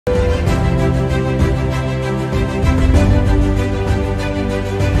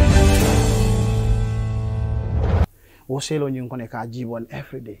o selo nyin ko ne ka jibon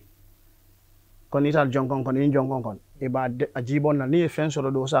every day kon ital jonkon kon in jonkon kon e ba jibon na ni fen so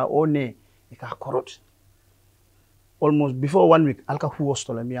do sa o ne e ka korot almost before 1 week alka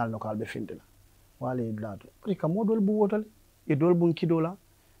huosto la mi al no kal be findela wala e blado ko ka modol bu wotale e dol bun kidola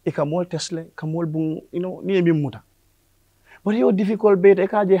e ka mol tesle ka mol bun ni mi muta but yo difficult be e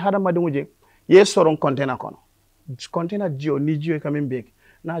ka je hada madumuje ye soron container kono container jio ni jio e kamen bek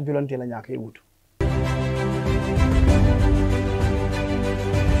na jolante la nyaka e wutu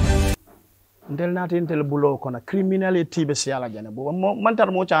ndel naati intel bulo kono criminality be siala jane bo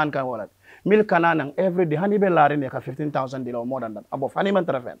mantar mo chan kan wala mil kananan every day hani be lare ne ka $15,000 or more than that abo fani man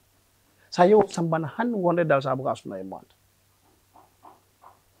trafen sa yo sambana $100 abuka astuno a month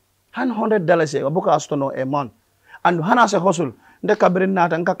 $100 abuka astuno a month and hana se hustle nde kabrin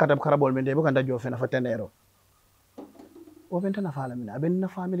nata nka katab karabol men de buka ndajo fena fa tenero o benta na fala mina ben na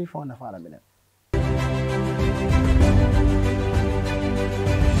family fo na fala mina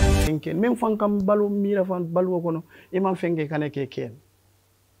même fan kam balu mira fan balu kono imam fenge kane ke ken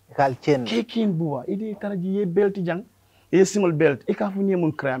kal chen ke ken buwa idi taraji ye belt jang ye simple belt e ka funi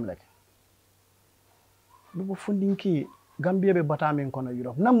mun crème lek bu fundinki Gambia be batamen kono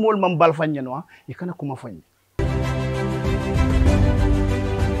Europe nam mol mam bal fanye no e kana kuma fanye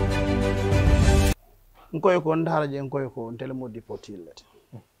ngoy ko ndara je ngoy ko ntele mo deportee let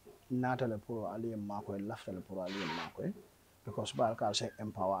natale pour ali mako laftale pour ali mako because bal ka se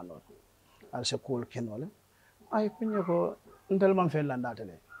empower no al se cool kenole ay kunye ko ndel man fel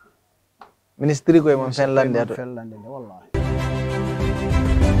landatele ministry ko man fel landato wallahi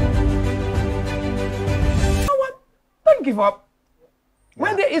don't give up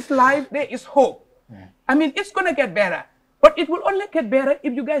when there is life there is hope I mean it's going to get better but it will only get better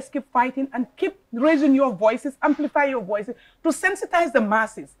if you guys keep fighting and keep raising your voices amplify your voices to sensitize the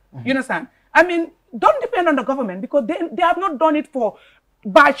masses you understand I mean, don't depend on the government because they have not done it for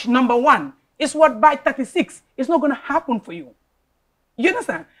batch number 1. It's what batch 36. It's not going to happen for you. You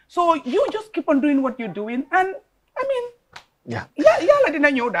understand? So you just keep on doing what you're doing. And I mean, yeah,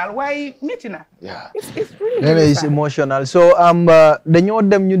 didn't know that. Why meeting? Yeah, it's really. Then it's emotional. So the new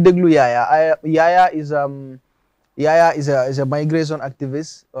them you deglu Yaya. Yaya is a migration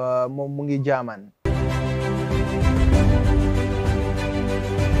activist. Mungi German.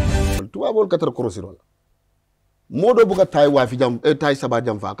 Tuwa bol katar korosiro modo buka tay wafi jam tay saba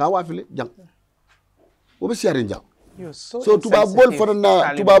jam fa ka wafi le jam o be siarin jam so tuba bol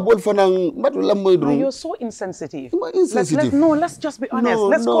fana matu lam moy drum you're so insensitive let's just be honest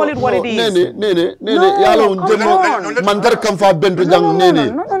let's call it what it is nene yalla on jëm man dar kam fa bento jang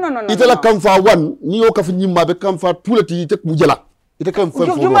nene itala kam fa wan ni yo ka fi nyimma be kam fa tulati tek mu jala ite kam fa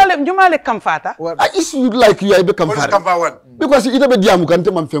jumale kam fata is you like you be kam fa because ite be diamu kan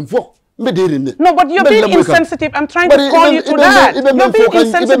te man fem fo no, but you're being insensitive. I'm trying to call you to that. You're being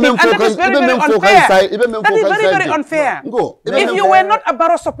insensitive, and that is very, very unfair. That is very, very unfair. If you were not a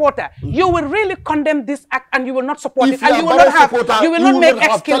Barrow supporter, you will really condemn this act and you will not support it, and you will not make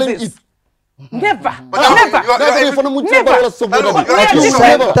excuses. Never. I am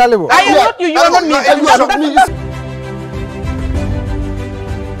not you. You are not me.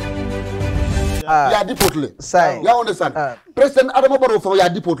 Ya deportee. Ya understand? President Adama Barrow for ya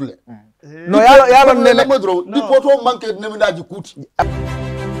deportee. No, yalo nene modro deporto manke neminaji kuti.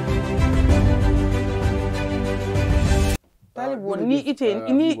 Talibo ni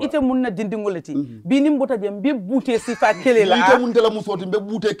ite munna dindingolati bi ni mbota dem be bouté sifa kele la ite mun tela musoti be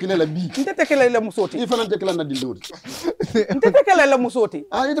bouté kele la bi ntete kele la musoti ifanante kele na dindingolati ntete kele la musoti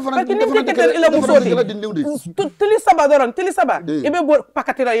ite fanante kele la musoti tili saba doron tili saba ibe bo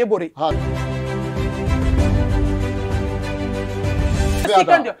pakatira yebori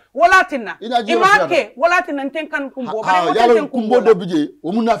walatina imake walatina ntenkan kumbo bare yalo kumbo do bije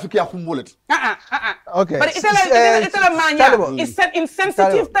o munafiki ya kumbolati okay but itala manya is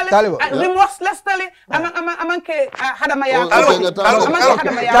insensitive tale remorseless tale amanke hadama ya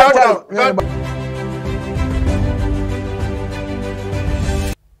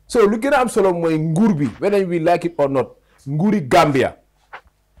so lu gëna am solo moy nguur bi whether we like it or not nguuri Gambia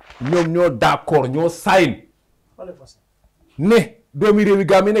ñom ñoo d'accord ñoo sign ne doomi réewi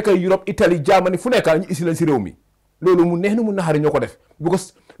Gambie nekk Europe Italie Germany fu nekk ñu isi leen si réew mi loolu mu neex na mu naxari ñoo ko def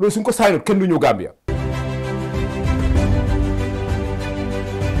because loolu suñ ko saynut kenn du ñëw Gambia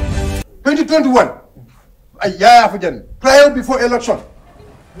 2021 ay Yaya Fajani prior before election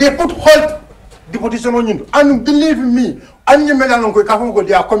they put halt deportation on you and believe me and you melan ko ka ko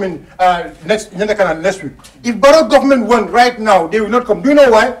they are coming next week if Barrow government won right now they will not come do you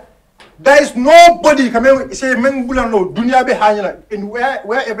know why There is nobody coming say men bulano dunia be hanyana in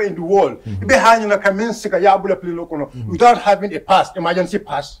wherever in the world. Be hanyana coming sika ya bula play lokono without having a pass, emergency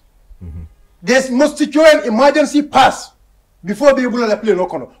pass. There must secure an emergency pass before be able to play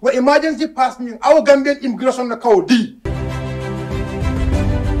lokono. Where emergency pass means our Gambian immigration na kaudi.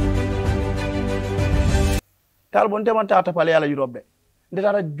 Talbonte man tata pale ala Europe. Nde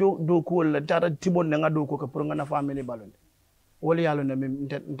tata do ko la tata tibon nga do ko pour nga na family balonde. Woli yalo na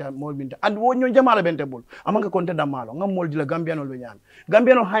nta mol binta and wonyo jamala bente bol amanga konte da malo ngam mol dila Gambian lo nyam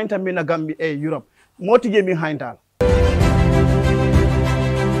Gambian hainta mi na Gambi Europe moti je mi hainta